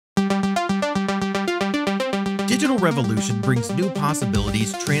digital revolution brings new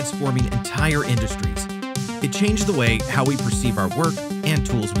possibilities transforming entire industries. It changed the way how we perceive our work and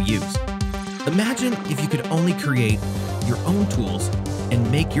tools we use. Imagine if you could only create your own tools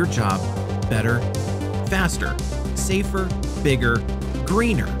and make your job better, faster, safer, bigger,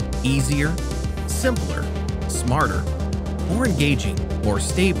 greener, easier, simpler, smarter, more engaging, more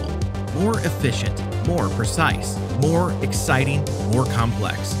stable, more efficient, more precise, more exciting, more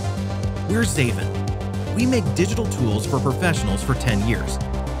complex. We're Zaven. We make digital tools for professionals for 10 years.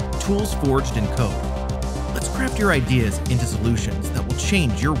 Tools forged in code. Let's craft your ideas into solutions that will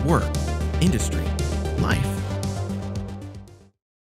change your work, industry, life.